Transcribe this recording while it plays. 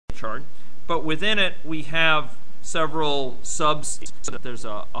chart. But within it, we have several substates. So there's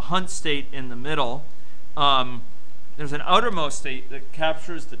a hunt state in the middle. There's an outermost state that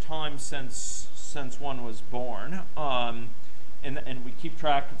captures the time since one was born. And we keep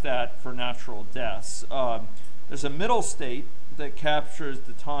track of that for natural deaths. There's a middle state that captures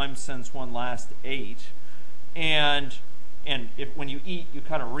the time since one last ate. And when you eat, you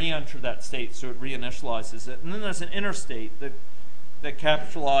kind of re-enter that state, so it reinitializes it. And then there's an inner state that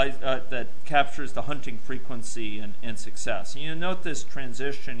captures the hunting frequency and success. And you note this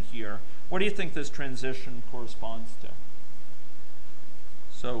transition here. What do you think this transition corresponds to?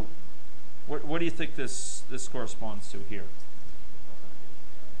 So what do you think this corresponds to here?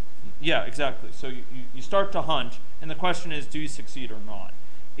 Yeah, exactly. So you start to hunt, and the question is, do you succeed or not?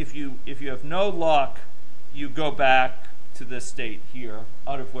 If you have no luck, you go back to this state here,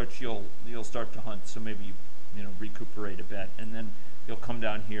 out of which you'll start to hunt. So maybe you recuperate a bit, and then you'll come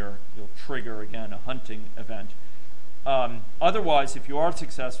down here. You'll trigger again a hunting event. Otherwise, if you are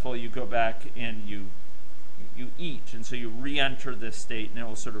successful, you go back and you eat, and so you re-enter this state, and it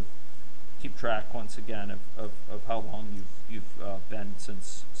will sort of keep track once again of how long you've been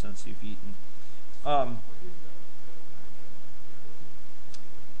since you've eaten.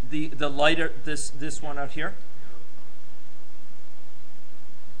 The lighter this one out here.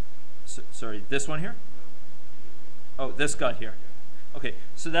 Sorry, this one here. Oh, this guy here. Okay,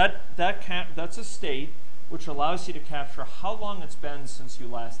 so that's a state which allows you to capture how long it's been since you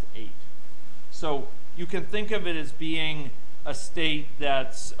last ate. So you can think of it as being a state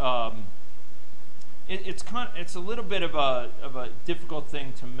that's it's a little bit of a difficult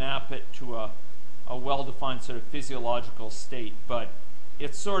thing to map it to a well-defined sort of physiological state, but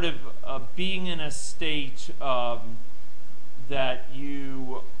it's sort of being in a state that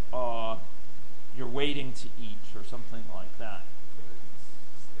you're waiting to eat or something like that.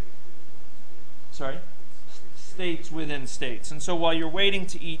 Sorry? States within states. And so while you're waiting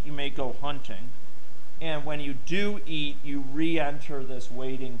to eat, you may go hunting. And when you do eat, you re-enter this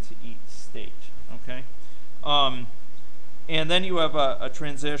waiting to eat state. Okay? And then you have a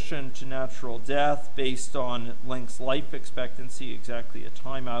transition to natural death based on lynx life expectancy, exactly a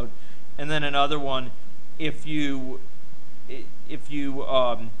timeout. And then another one, if you have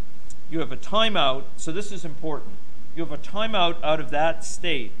a timeout, so this is important. You have a timeout out of that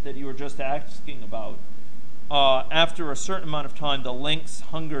state that you were just asking about. After a certain amount of time, the lynx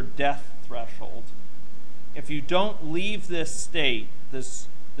hunger death threshold. If you don't leave this state, this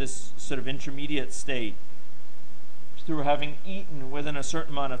sort of intermediate state, through having eaten within a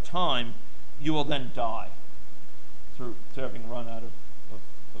certain amount of time, you will then die through having run out of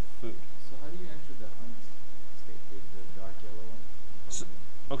food. So how do you enter the hunt state, the dark yellow one? So,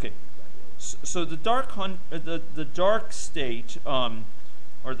 okay. So the dark state,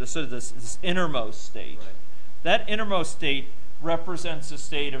 or the sort of this innermost state, right. That innermost state represents a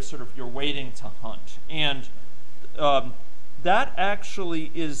state of sort of you're waiting to hunt, and that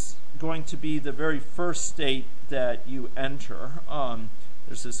actually is going to be the very first state that you enter.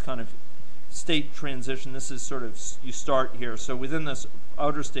 There's this kind of state transition. This is sort of, you start here. So within this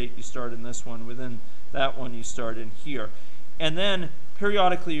outer state, you start in this one. Within that one, you start in here. And then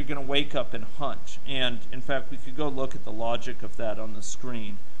periodically, you're going to wake up and hunt. And in fact, we could go look at the logic of that on the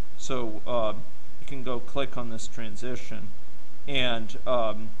screen. So you can go click on this transition, and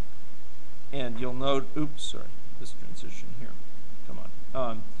you'll note, oops, sorry, this transition here. Come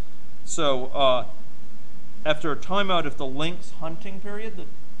on. So after a timeout of the lynx hunting period, the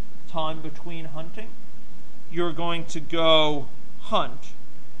time between hunting, you're going to go hunt.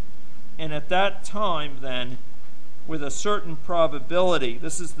 And at that time, then, with a certain probability,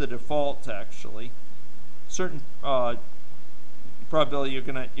 this is the default actually, certain probability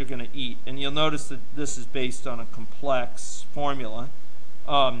you're gonna eat. And you'll notice that this is based on a complex formula,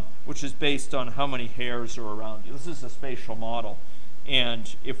 which is based on how many hairs are around you. This is a spatial model.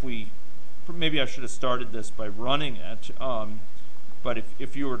 And if maybe I should have started this by running it, but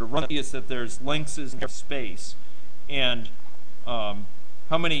if you were to run it, is that there's lynxes in space, and how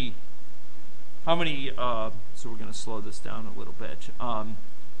many, so we're going to slow this down a little bit.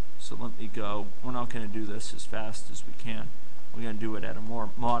 So let me go. We're not going to do this as fast as we can. We're going to do it at a more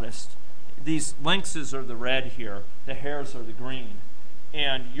modest. These lynxes are the red here. The hares are the green.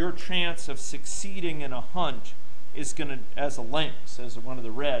 And your chance of succeeding in a hunt is going to, as a lynx, as one of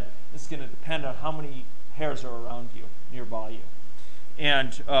the red, it's going to depend on how many hares are around you, nearby you.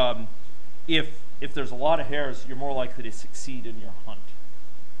 And if there's a lot of hares, you're more likely to succeed in your hunt.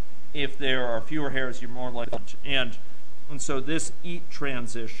 If there are fewer hares, you're more likely to hunt. And so this eat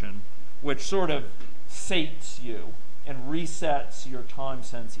transition, which sort of sates you and resets your time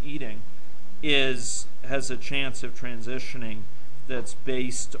since eating has a chance of transitioning that's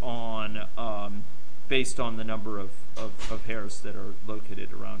based on the number of hairs that are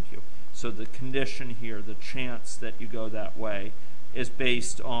located around you. So the condition here, the chance that you go that way, is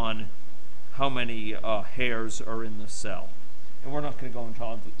based on how many hairs are in the cell. And we're not going to go into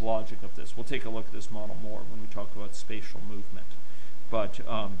the logic of this. We'll take a look at this model more when we talk about spatial movement. But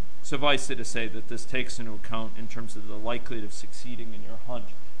suffice it to say that this takes into account in terms of the likelihood of succeeding in your hunt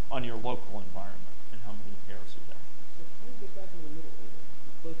on your local environment and how many hairs are there. So how do you get back in the middle?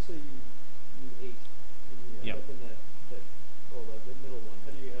 Let's say you ate and you end up in the middle one.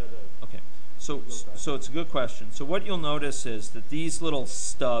 How do you add a... Okay. So it's a good question. So what you'll notice is that these little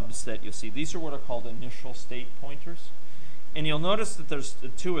stubs that you see, these are what are called initial state pointers. And you'll notice that there's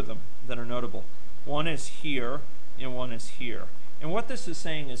two of them that are notable. One is here and one is here. And what this is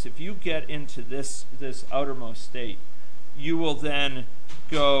saying is if you get into this outermost state, you will then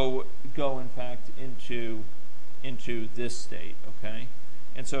go in fact into this state, okay?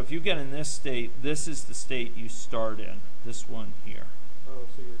 And so if you get in this state, this is the state you start in, this one here. Oh,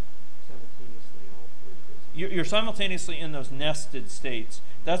 so you're simultaneously in all three of those. You're simultaneously in those nested states.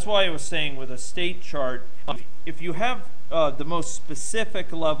 That's why I was saying with a state chart, if you have the most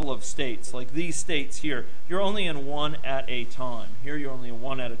specific level of states, like these states here, you're only in one at a time. Here you're only in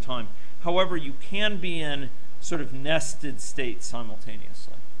one at a time. However, you can be in sort of nested states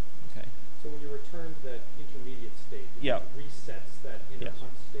simultaneously. Okay. So when you return to that intermediate state, it resets that inner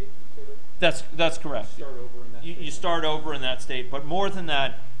hunt state, sort of? That's correct. You start over in that state? You start over in that state, but more than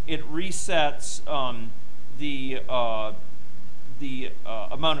that, it resets the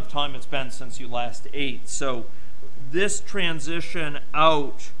amount of time it's been since you last ate. So this transition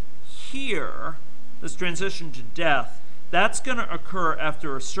out here, this transition to death, that's going to occur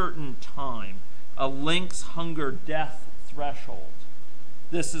after a certain time, a lynx hunger death threshold.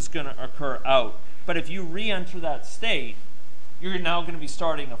 This is going to occur out. But if you re-enter that state, you're now going to be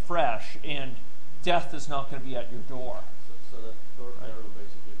starting afresh, and death is not going to be at your door. So that third arrow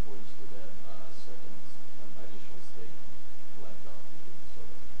basically points to that second initial state left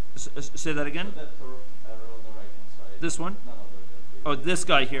out. Say that again? So that third arrow on the right-hand side. This one? No, Oh, this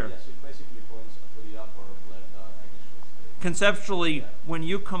guy here. Yes, it basically points to the upper left initial state. Conceptually, when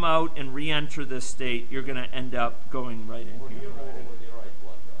you come out and re-enter this state, you're going to end up going right in Over here. here or over the right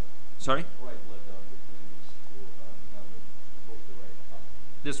blood dot? Sorry? Right blood dot between these two numbers, both the right up.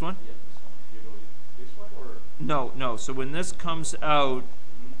 This one? Yeah, this one. You go this one or? No. So when this comes out,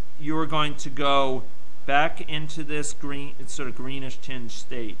 you're going to go back into this green, it's sort of greenish tinged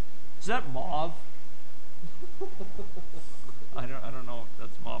state. Is that mauve? I don't know if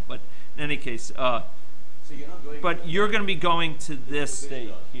that's mauve, but in any case, So you're not going. but you're going to be going to this state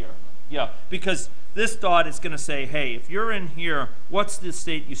dot. here. Yeah, because this dot is going to say, hey, if you're in here, what's the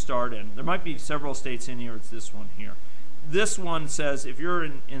state you start in? There might be several states in here. It's this one here. This one says if you're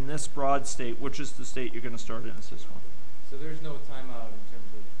in this broad state, which is the state you're going to start in, is this one. So there's no timeout in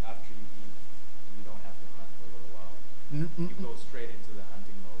terms of after you eat, you don't have to hunt for a little while. You go straight into the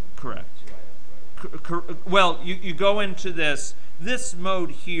hunting mode. Correct. Right up. Well, you go into this mode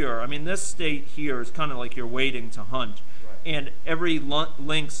here. I mean, this state here is kind of like you're waiting to hunt. Right. And every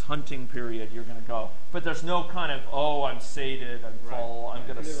lynx hunting period, you're going to go. But there's no kind of, oh, I'm sated, I'm full, I'm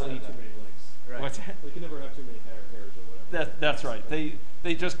going to You can never sleep. have too many links. Right. What's that? We can never have too many hairs or whatever. That's right.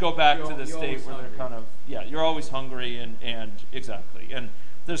 They just go back to the You're state always where they're hungry. kind of, you're always hungry and exactly. And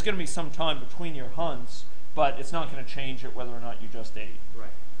there's going to be some time between your hunts, but it's not going to change it whether or not you just ate. Right.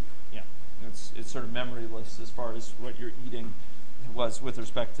 Yeah, it's sort of memoryless as far as what you're eating was with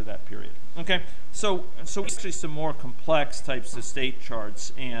respect to that period. Okay, so actually some more complex types of state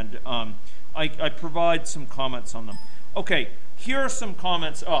charts, and I provide some comments on them. Okay, here are some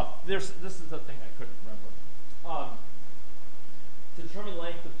comments. This is the thing I couldn't remember. To determine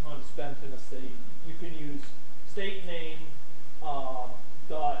length of time spent in a state, you can use state name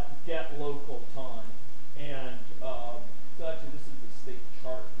dot get local time, and so actually this is the state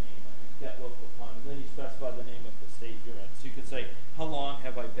chart name. I mean, get local time, and then you specify the name of the state you're in. So you could say, how long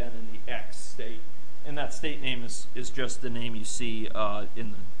have I been in the X state? And that state name is just the name you see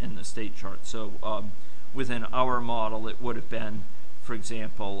in the state chart. So within our model, it would have been, for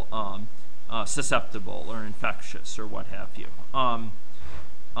example, susceptible or infectious or what have you.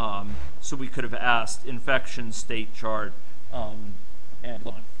 So we could have asked infection state chart and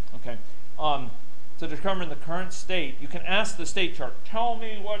on. Okay. To determine the current state, you can ask the state chart, tell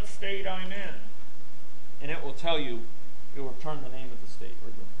me what state I'm in. And it will tell you, it will return the name of the state or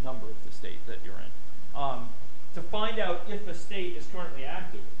the number of the state that you're in. To find out if a state is currently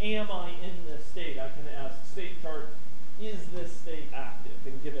active, am I in this state? I can ask state chart, is this state active,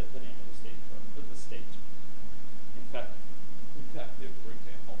 and give it the name of the state of the state. Infective, for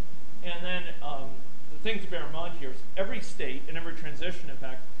example. And then the thing to bear in mind here is every state and every transition, in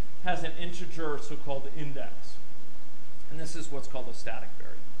fact, has an integer so-called index. And this is what's called a static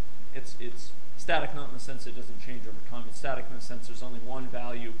variable. It's static not in the sense it doesn't change over time. It's static in the sense there's only one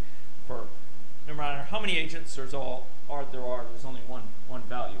value for, no matter how many agents there's only one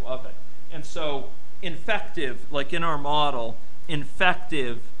value of it. And so infective, like in our model,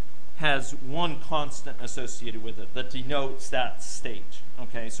 infective has one constant associated with it that denotes that state.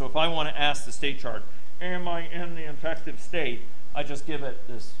 Okay, so if I want to ask the state chart, am I in the infective state, I just give it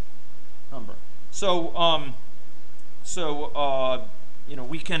this number. So, you know,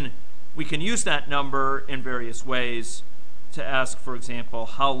 we can use that number in various ways to ask, for example,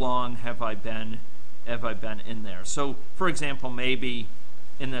 how long have I been in there? So, for example, maybe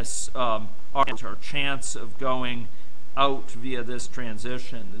in this our chance of going out via this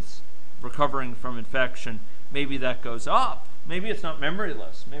transition, this recovering from infection, maybe that goes up. Maybe it's not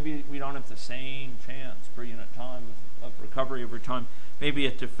memoryless. Maybe we don't have the same chance per unit time of recovery over time. Maybe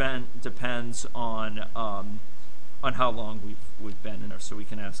it depends on how long we've been in there. So we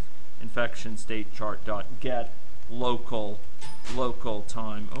can ask infection state chart dot get local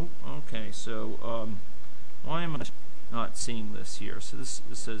time. Oh, okay. So why am I not seeing this here? So this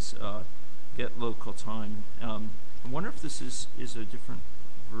says get local time. I wonder if this is a different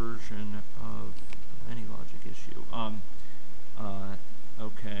version of AnyLogic issue.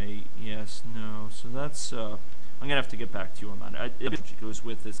 Okay, yes, no. So that's I'm gonna have to get back to you on that. It goes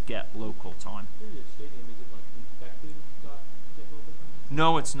with this get local time.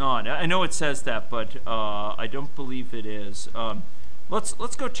 No, it's not. I know it says that, but I don't believe it is.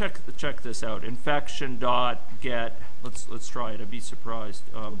 Let's go check this out. Infection dot get. Let's try it. I'd be surprised.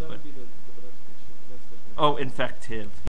 Well, that would be that's oh, infective.